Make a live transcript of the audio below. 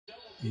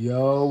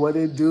Yo, what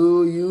it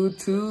do,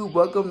 YouTube?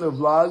 Welcome to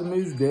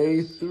Vlogmas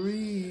Day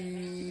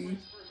 3.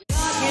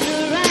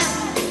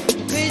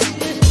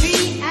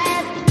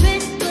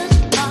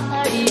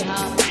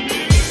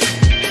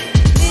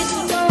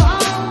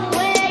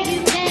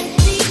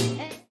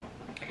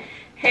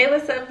 Hey,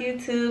 what's up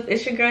YouTube?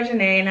 It's your girl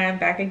Janae and I'm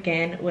back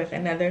again with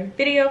another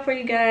video for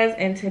you guys,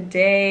 and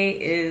today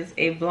is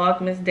a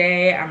Vlogmas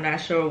day. I'm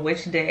not sure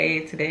which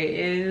day today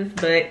is,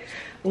 but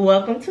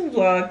welcome to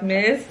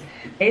Vlogmas.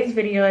 Today's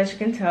video, as you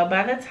can tell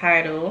by the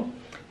title,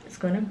 is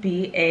going to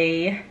be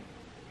a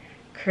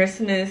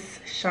Christmas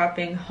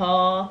shopping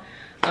haul.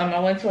 I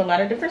went to a lot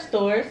of different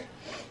stores.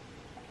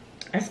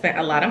 I spent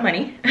a lot of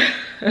money.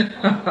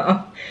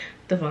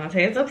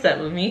 Devontae is upset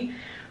with me,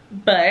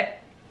 but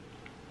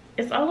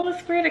it's all in the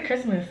spirit of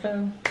Christmas,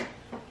 so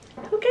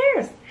who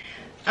cares?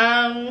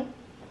 Yeah,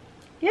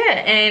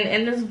 and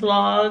in this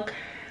vlog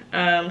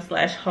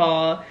slash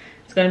haul,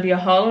 it's gonna be a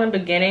haul in the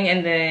beginning,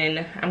 and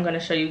then I'm gonna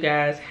show you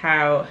guys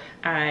how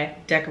I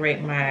decorate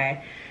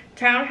my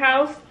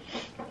townhouse.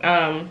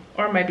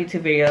 Or it might be 2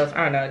 videos,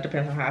 I don't know, it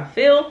depends on how I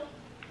feel.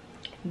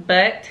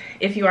 But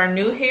if you are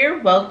new here,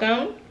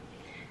 welcome.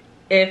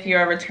 If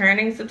you're a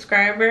returning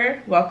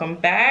subscriber, welcome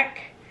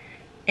back.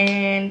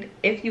 And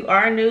if you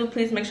are new,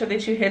 please make sure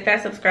that you hit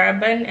that subscribe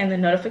button and the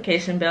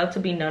notification bell to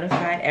be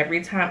notified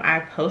every time I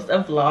post a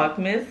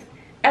Vlogmas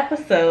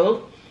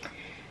episode.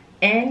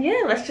 And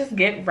yeah, let's just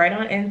get right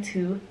on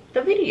into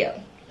the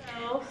video.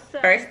 So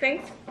first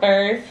things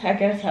first, I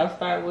guess I'll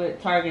start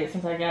with Target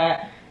since I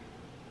got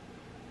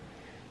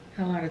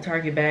a lot of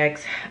Target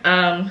bags.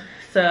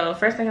 So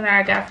first thing that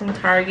I got from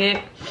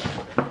Target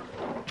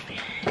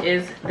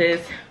is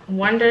this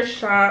Wonder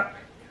Shop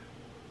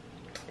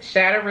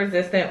shatter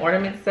resistant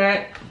ornament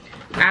set.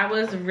 I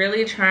was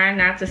really trying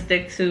not to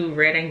stick to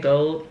red and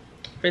gold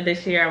for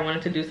this year. I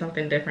wanted to do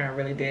something different, I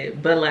really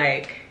did, but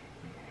like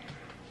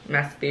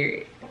my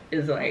spirit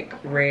is like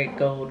red,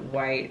 gold,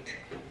 white.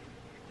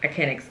 I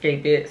can't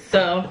escape it.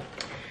 So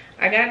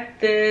I got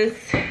this.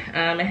 It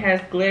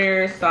has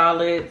glitter,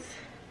 solids,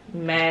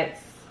 mattes,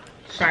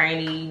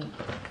 shiny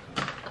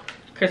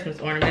Christmas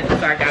ornaments,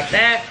 so I got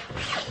that.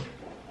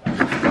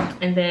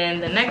 And then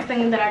the next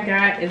thing that I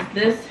got is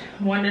this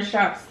Wonder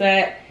Shop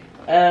set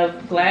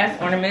of glass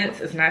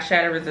ornaments. It's not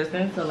shatter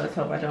resistant, so let's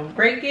hope I don't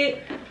break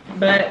it.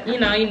 But you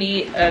know, you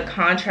need a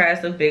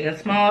contrast of big and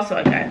small, so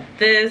I got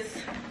this.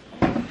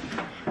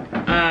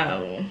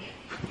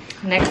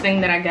 Next thing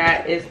that I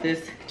got is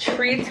this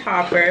tree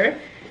topper.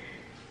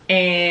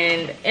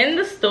 And in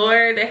the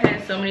store, they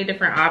had so many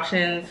different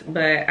options,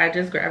 but I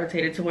just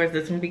gravitated towards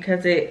this one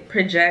because it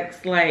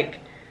projects like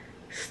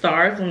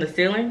stars on the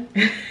ceiling.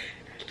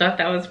 Thought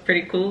that was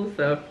pretty cool,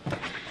 so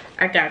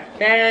I got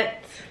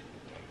that.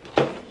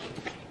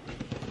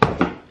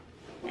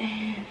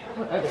 And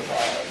what other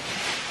bag?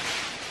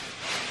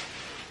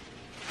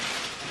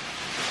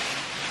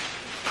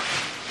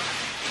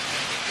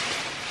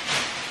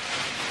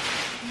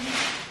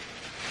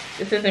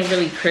 This isn't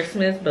really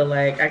Christmas, but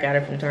like I got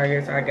it from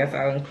Target, so I guess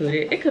I'll include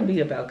it. It could be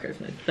about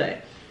Christmas,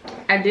 but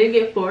I did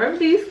get 4 of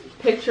these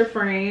picture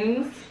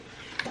frames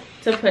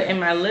to put in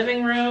my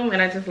living room,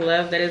 and I just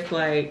love that it's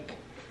like,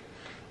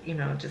 you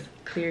know, just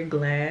clear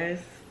glass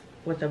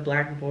with a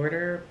black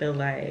border, but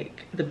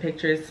like the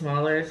picture is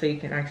smaller so you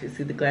can actually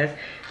see the glass,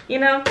 you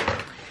know.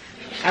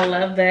 I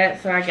love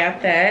that, so I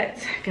got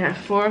that. Got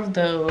 4 of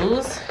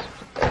those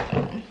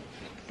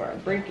before I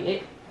break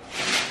it.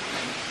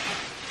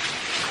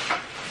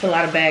 It's a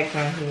lot of bags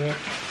on here.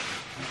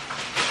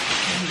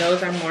 And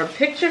those are more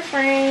picture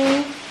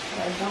frames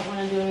that I don't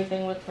want to do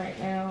anything with right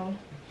now.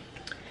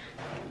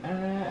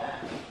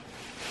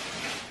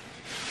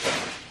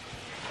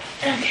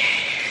 Okay.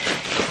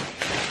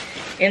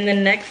 In the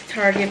next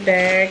Target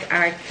bag,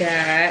 I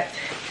got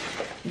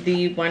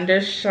the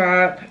Wonder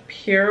Shop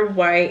Pure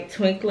White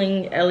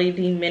Twinkling LED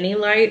Mini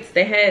Lights.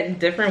 They had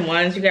different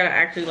ones. You gotta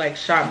actually like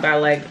shop by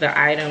like the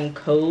item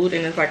code,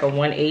 and it's like a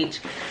 1H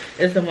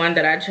is the one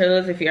that I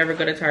chose. If you ever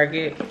go to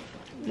Target,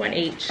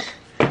 1H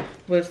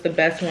was the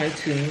best one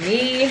to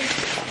me.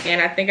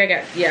 And I think I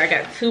got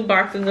 2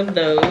 boxes of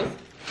those.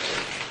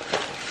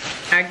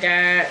 I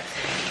got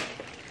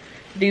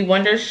the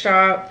Wonder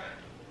Shop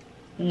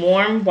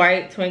Warm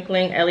White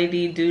Twinkling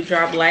LED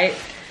Dewdrop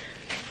Lights.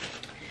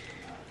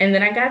 And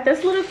then I got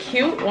this little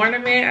cute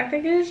ornament. I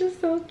think it's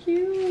just so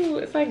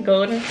cute. It's like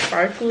gold and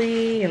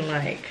sparkly and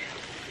like,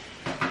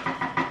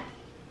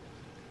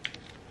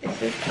 it's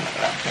just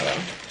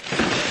hello.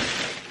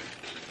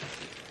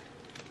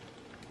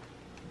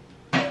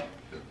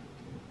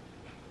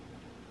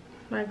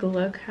 Like,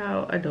 look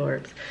how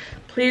adorbs.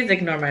 Please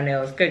ignore my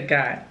nails. Good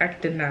God. I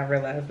did not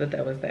realize that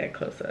that was that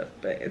close up,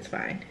 but it's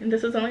fine. And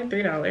this is only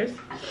 $3.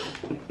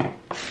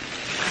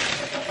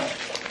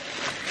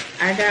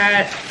 I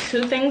got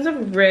 2 things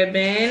of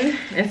ribbon.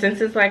 And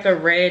since it's like a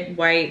red,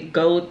 white,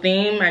 gold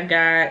theme, I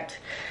got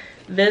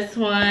this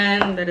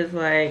one that is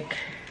like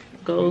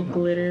gold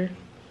glitter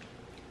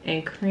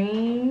and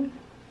cream.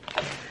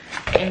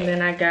 And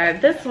then I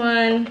got this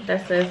one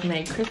that says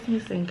Merry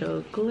Christmas and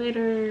gold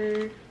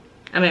glitter.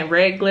 I meant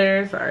red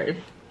glitter, sorry.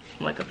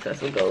 I'm like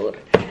obsessed with gold.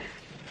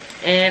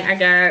 And I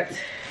got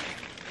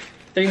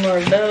 3 more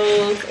of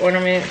those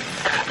ornaments.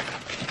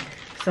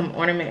 Some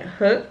ornament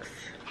hooks,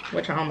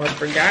 which I almost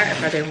forgot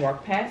if I didn't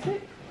walk past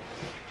it.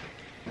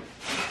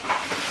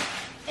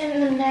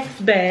 In the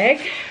next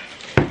bag,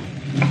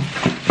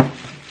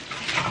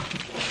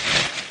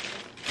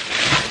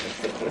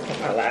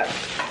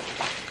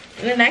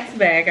 in the next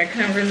bag, I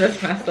couldn't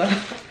resist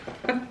myself.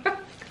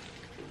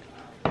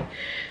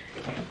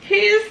 He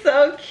is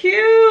so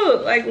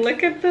cute. Like,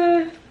 look at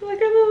the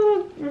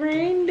little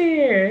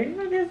reindeer.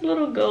 Look at his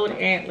little gold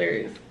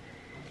antlers.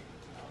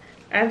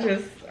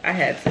 I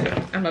had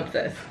to. I'm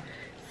obsessed.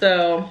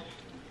 So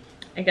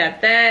I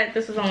got that.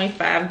 This was only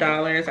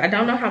 $5. I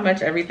don't know how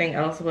much everything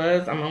else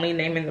was. I'm only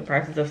naming the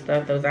prices of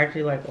stuff that was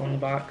actually like on the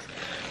box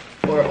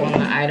or on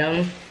the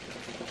item.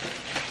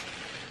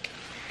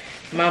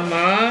 My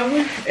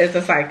mom is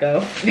a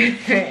psycho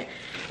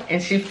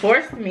and she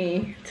forced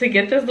me to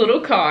get this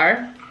little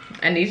car.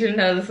 I need you to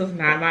know this was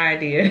not my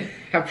idea,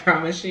 I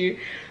promise you.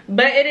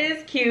 But it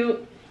is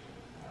cute.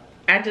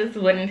 I just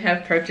wouldn't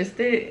have purchased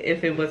it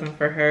if it wasn't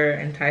for her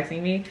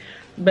enticing me.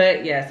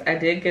 But yes, I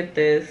did get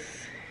this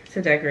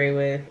to decorate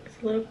with. It's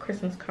a little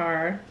Christmas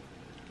car.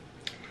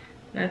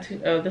 Not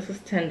too, oh, this is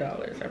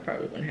 $10. I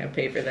probably wouldn't have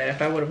paid for that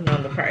if I would have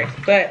known the price.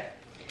 But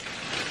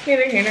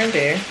neither here nor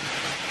there.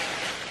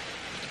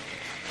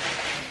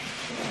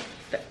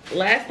 The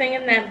last thing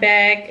in that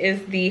bag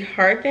is the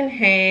Hearth and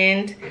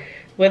Hand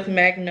with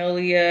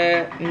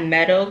Magnolia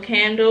metal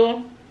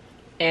candle.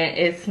 And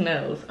it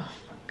smells, oh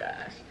my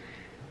gosh.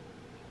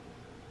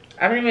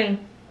 I don't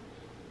even,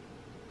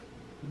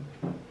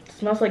 it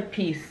smells like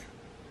peace.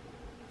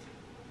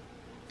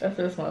 That's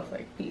what it smells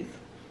like, peace.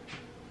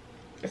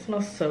 It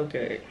smells so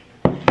good.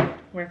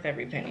 Worth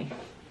every penny.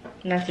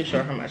 Not too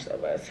sure how much that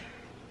was.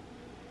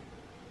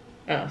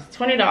 Oh, it's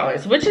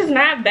 $20, which is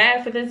not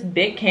bad for this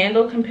big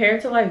candle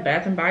compared to like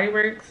Bath and Body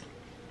Works.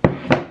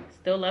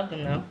 Still love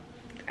them though.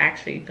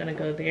 Actually gonna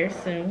go there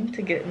soon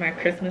to get my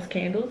Christmas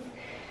candles.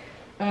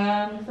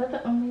 Is that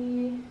the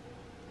only?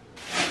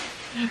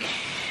 Okay,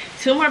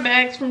 2 more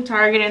bags from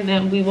Target and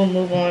then we will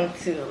move on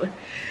to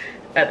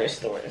other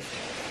stores.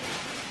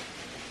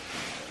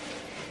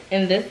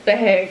 In this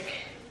bag,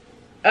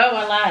 oh,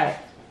 I lied.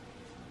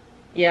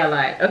 Yeah, I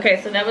lied. Okay,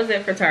 so that was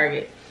it for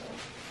Target.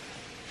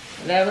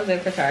 That was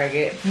it for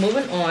Target.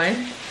 Moving on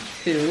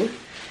to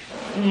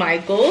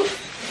Michael's.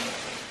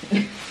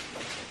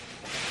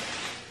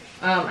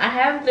 I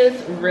have this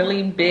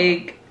really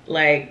big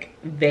like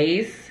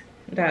vase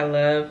that I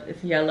love.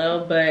 It's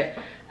yellow, but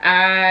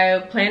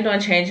I planned on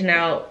changing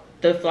out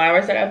the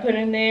flowers that I put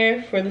in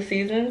there for the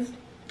seasons.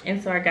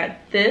 And so I got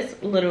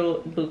this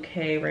little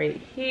bouquet right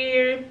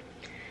here.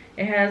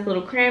 It has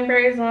little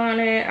cranberries on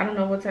it. I don't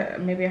know what's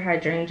that, maybe a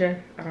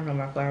hydrangea. I don't know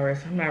my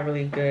flowers. I'm not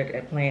really good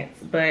at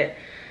plants, but it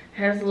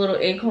has little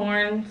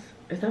acorns.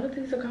 Is that what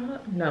these are called?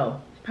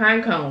 No,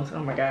 pine cones. Oh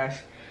my gosh.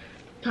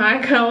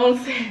 Pine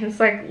cones. It's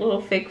like little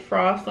fake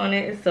frost on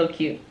it. It's so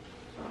cute.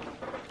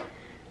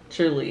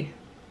 Truly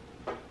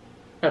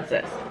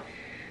obsessed.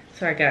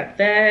 So I got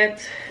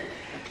that.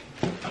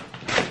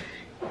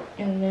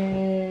 And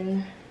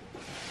then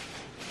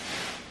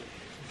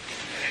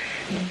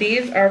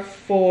these are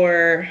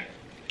for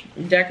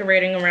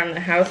decorating around the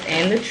house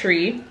and the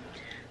tree.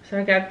 So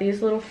I got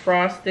these little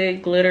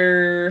frosted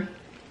glitter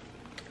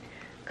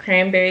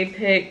cranberry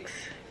picks.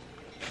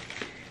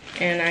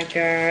 And I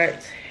got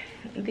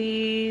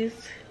these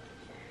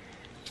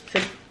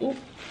to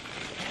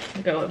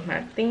go with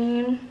my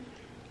theme.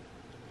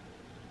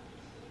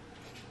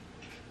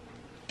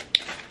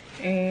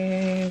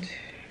 And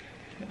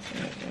that's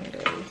not one of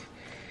those.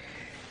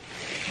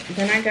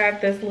 Then I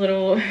got this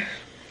little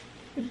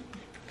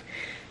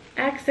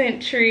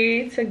accent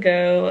tree to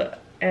go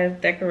as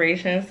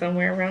decoration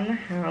somewhere around the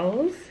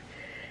house.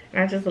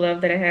 And I just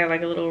love that it had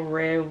like a little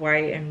red,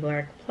 white, and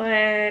black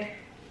plaid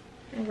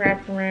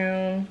wrapped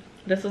around.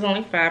 This was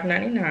only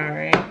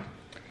 $5.99.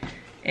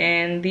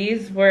 And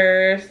these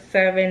were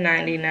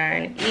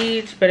 $7.99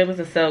 each, but it was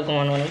a sale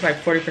going on. It was like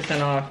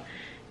 40% off.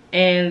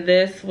 And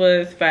this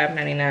was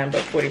 $5.99,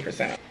 but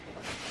 40% off.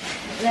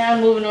 Now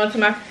moving on to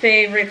my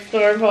favorite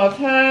store of all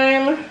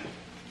time.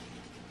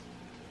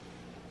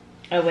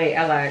 Oh wait,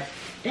 I lied.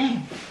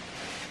 Dang.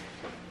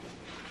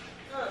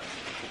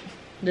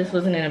 This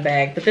wasn't in a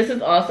bag, but this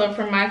is also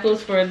from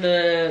Michael's for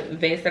the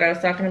vase that I was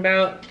talking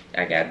about.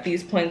 I got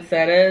these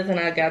poinsettias and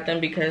I got them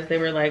because they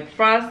were like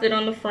frosted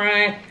on the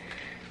front.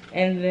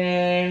 And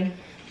then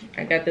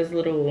I got this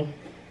little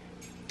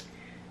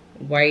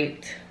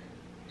white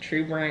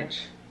tree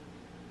branch.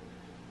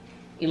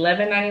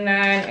 $11.99,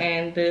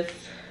 and this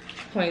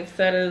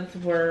poinsettias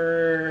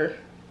were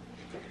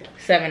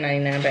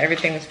 $7.99, but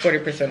everything was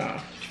 40%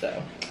 off.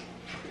 So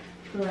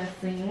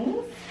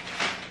blessings.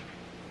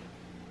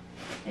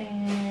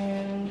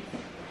 And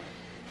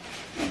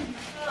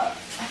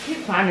I keep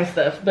finding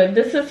stuff, but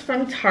this is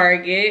from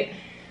Target.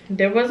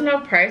 There was no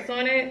price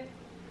on it,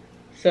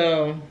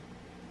 so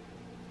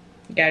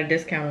got a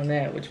discount on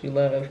that, which we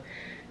love.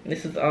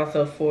 This is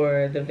also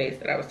for the vase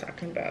that I was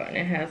talking about, and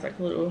it has like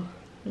a little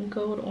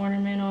gold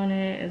ornament on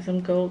it and some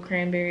gold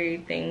cranberry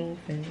things,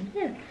 and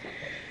yeah,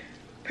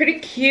 pretty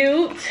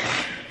cute.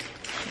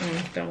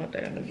 Don't want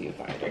that in the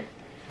viewfinder.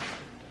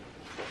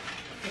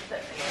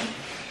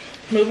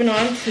 Moving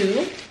on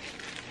to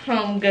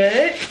Home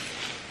Goods.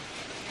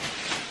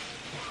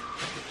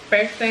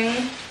 First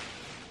thing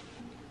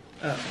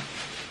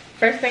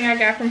I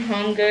got from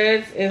Home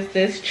Goods is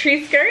this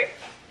tree skirt.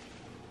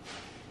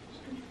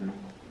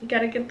 You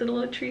gotta get the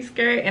little tree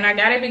skirt, and I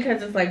got it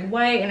because it's like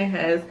white and it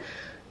has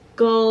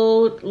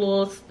gold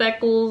little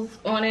speckles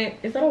on it.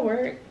 Is that a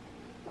word?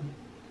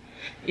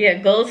 Yeah,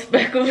 gold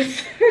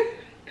speckles.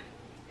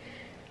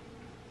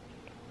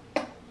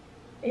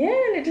 Yeah,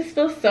 and it just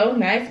feels so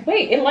nice.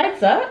 Wait, it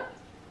lights up?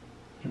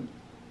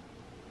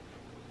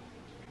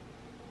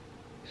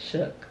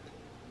 Shook.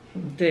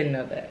 Didn't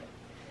know that.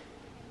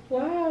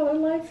 Wow, it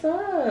lights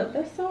up.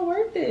 That's so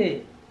worth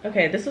it.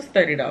 Okay, this was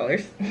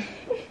 $30.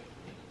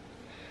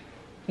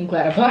 I'm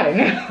glad I bought it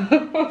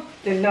now.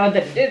 Didn't know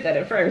that it did that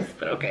at first,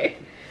 but okay.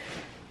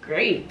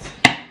 Great.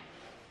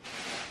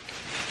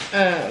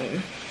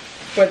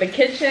 For the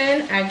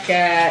kitchen, I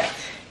got...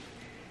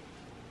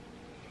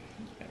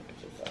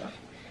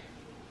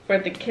 For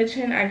the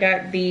kitchen, I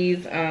got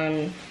these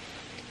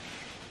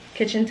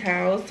kitchen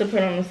towels to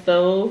put on the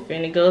stove,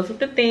 and it goes with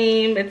the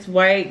theme. It's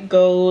white,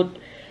 gold,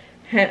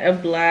 hint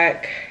of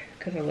black,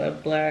 because I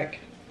love black.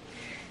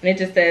 And it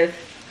just says,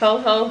 ho,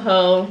 ho,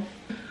 ho.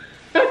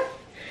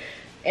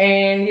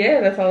 And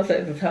yeah, that's all it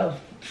says, is ho.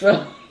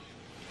 So,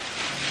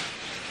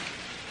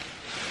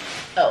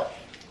 oh,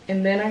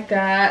 and then I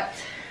got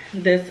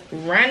this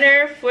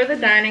runner for the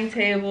dining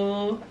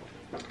table.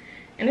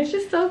 And it's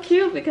just so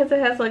cute because it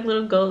has like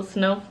little gold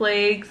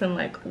snowflakes and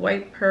like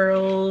white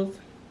pearls.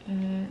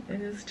 And it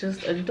is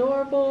just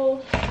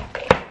adorable.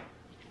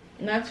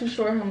 Not too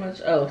sure how much.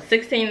 Oh,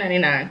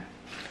 $16.99.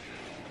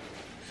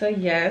 So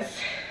yes,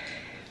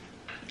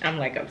 I'm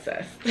like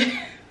obsessed.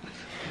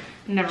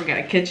 Never got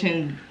a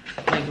kitchen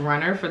like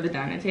runner for the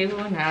dining table.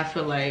 And now I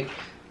feel like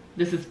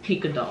this is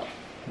peak adult.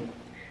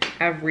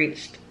 I've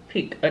reached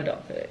peak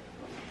adulthood.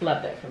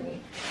 Love that for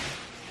me.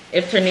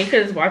 If Tanika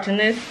is watching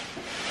this,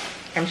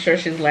 I'm sure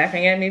she's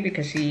laughing at me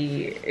because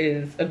she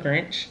is a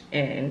Grinch,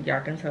 and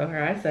y'all can tell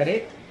her I said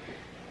it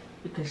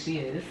because she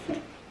is.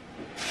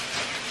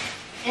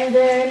 And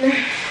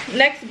then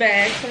next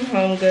bag from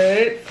Home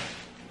Goods.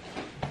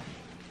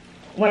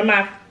 One of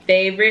my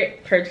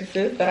favorite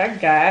purchases that I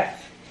got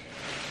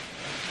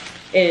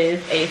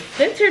is a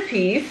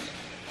centerpiece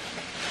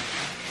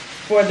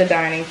for the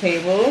dining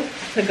table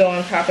to go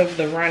on top of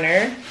the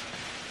runner.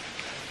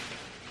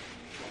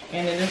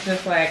 And it is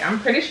just like,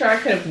 I'm pretty sure I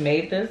could have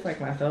made this like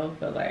myself,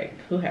 but like,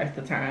 who has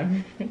the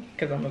time?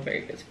 Because I'm a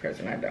very busy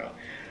person, I don't.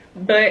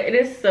 But it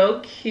is so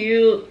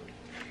cute.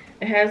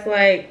 It has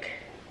like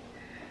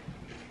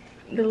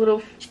the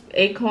little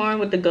acorn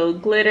with the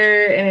gold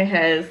glitter, and it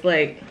has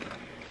like,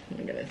 oh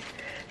my goodness,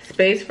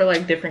 space for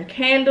like different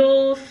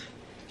candles.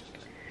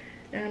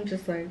 And I'm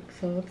just like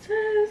so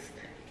obsessed.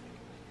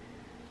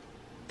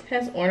 It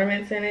has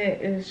ornaments in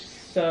it. It's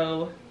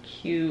so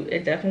cute.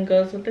 It definitely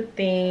goes with the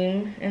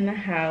theme in the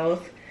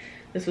house.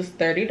 This was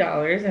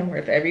 $30 and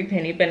worth every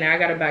penny, but now I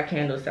gotta buy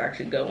candles to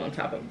actually go on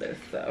top of this,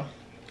 so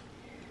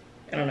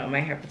I don't know, I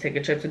might have to take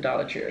a trip to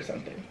Dollar Tree or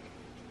something.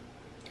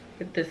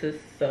 But this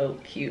is so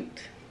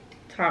cute.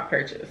 Top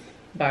purchase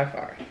by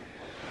far,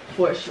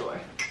 for sure.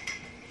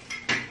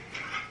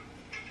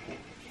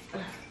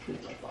 Please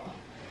don't fall.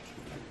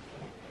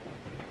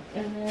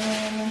 And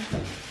then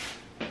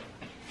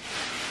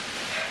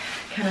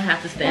kind of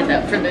have to stand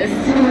up for this.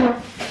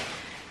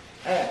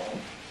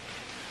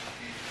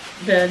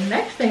 The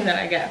next thing that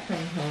I got from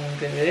Home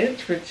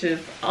Goods, which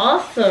is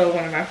also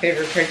one of my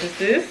favorite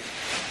purchases.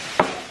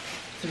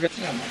 It's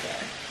really, oh my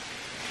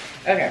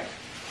god. Okay,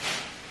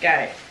 got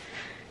it.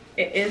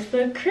 It is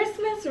the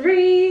Christmas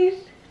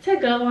wreath to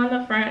go on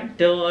the front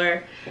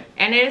door.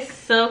 And it's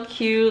so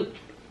cute.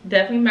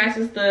 Definitely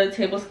matches the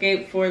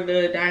tablescape for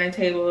the dining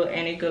table,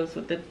 and it goes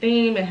with the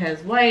theme. It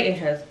has white, it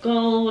has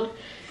gold,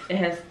 it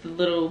has the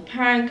little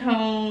pine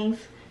cones.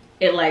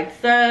 It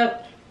lights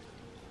up.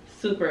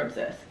 Super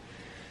obsessed.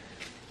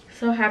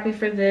 So happy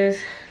for this.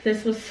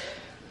 This was,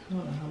 I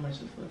don't know how much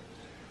this was.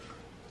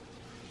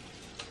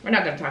 We're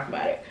not gonna talk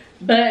about it,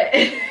 but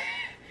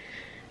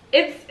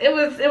it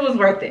was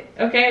worth it.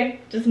 Okay,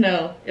 just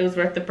know it was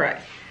worth the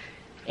price,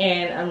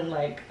 and I'm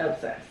like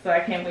obsessed. So I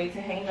can't wait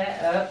to hang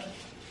that up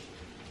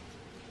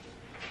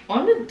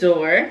on the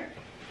door.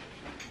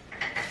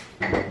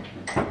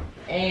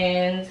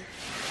 And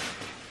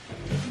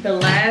the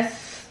last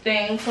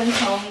thing from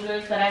Home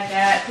Goods that I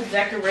got to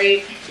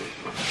decorate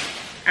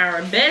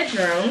our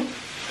bedroom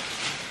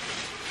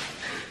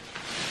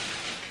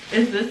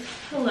is this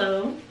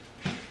pillow.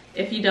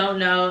 If you don't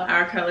know,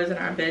 our colors in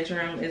our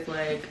bedroom is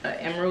like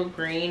emerald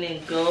green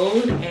and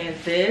gold, and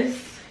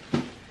this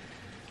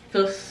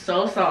feels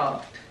so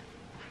soft.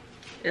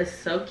 It's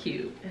so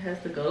cute. It has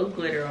the gold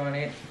glitter on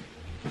it,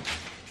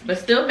 but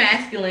still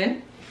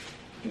masculine,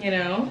 you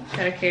know,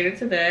 gotta cater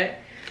to that.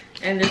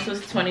 And this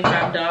was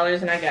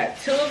 $25, and I got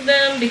 2 of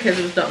them because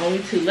it was the only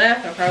 2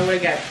 left. I probably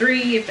would have got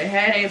 3 if they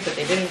had it, but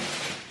they didn't.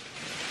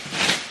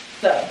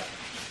 So,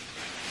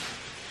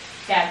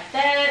 got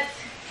that.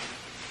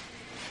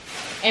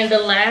 And the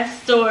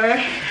last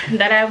store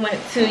that I went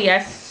to,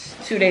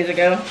 2 days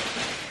ago,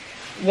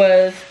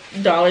 was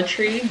Dollar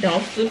Tree.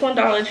 Don't sleep on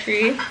Dollar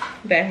Tree.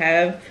 They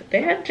have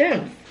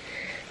gems.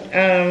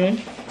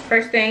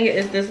 First thing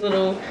is this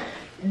little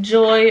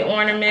joy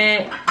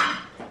ornament.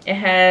 It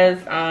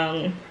has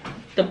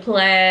the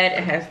plaid,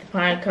 it has the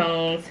pine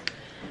cones.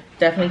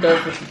 Definitely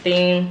goes with the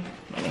theme.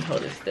 Let me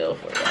hold it still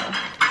for y'all.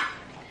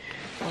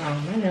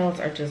 Oh, my nails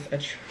are just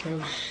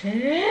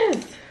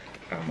atrocious.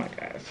 Oh my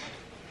gosh.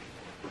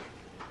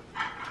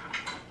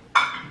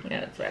 Yeah,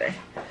 that's better.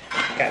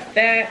 Got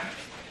that.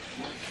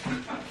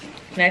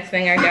 Next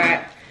thing I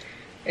got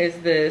is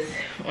this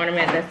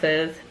ornament that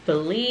says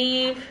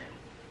believe,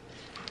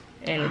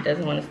 and it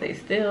doesn't want to stay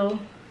still.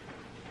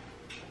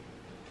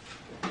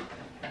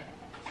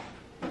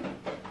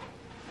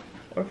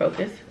 Or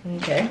focus.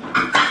 Okay,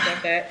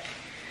 got that.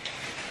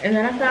 And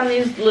then I found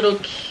these little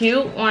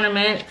cute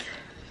ornaments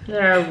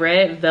that are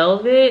red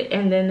velvet,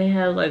 and then they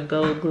have like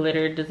gold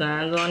glitter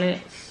designs on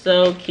it.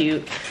 So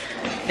cute.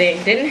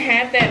 They didn't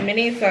have that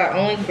many, so I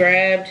only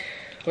grabbed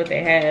what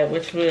they had,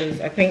 which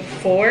was I think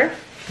 4.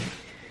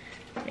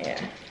 Yeah.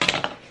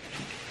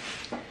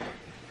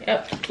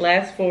 Yep,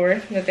 last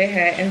 4 that they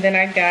had. And then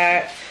I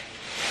got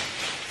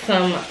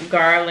some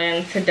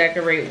garland to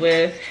decorate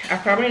with. I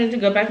probably need to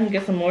go back and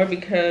get some more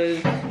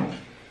because,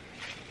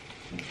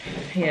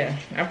 yeah,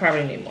 I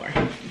probably need more.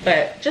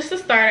 But just to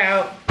start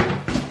out,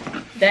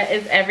 that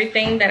is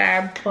everything that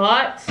I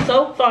bought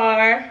so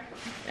far.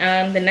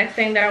 The next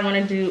thing that I want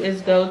to do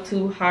is go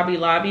to Hobby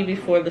Lobby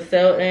before the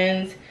sale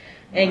ends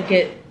and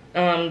get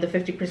the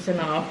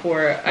 50% off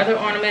for other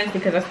ornaments,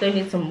 because I still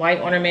need some white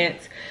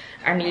ornaments.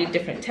 I need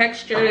different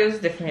textures,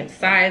 different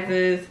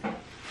sizes,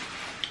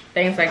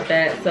 things like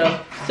that. So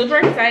super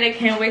excited.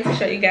 Can't wait to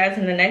show you guys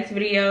in the next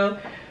video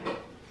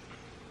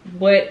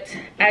what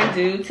I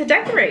do to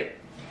decorate.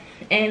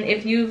 And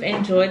if you've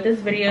enjoyed this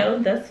video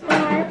thus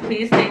far,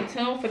 please stay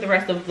tuned for the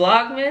rest of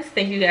Vlogmas.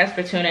 Thank you guys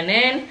for tuning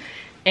in,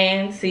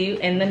 and see you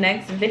in the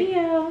next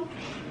video.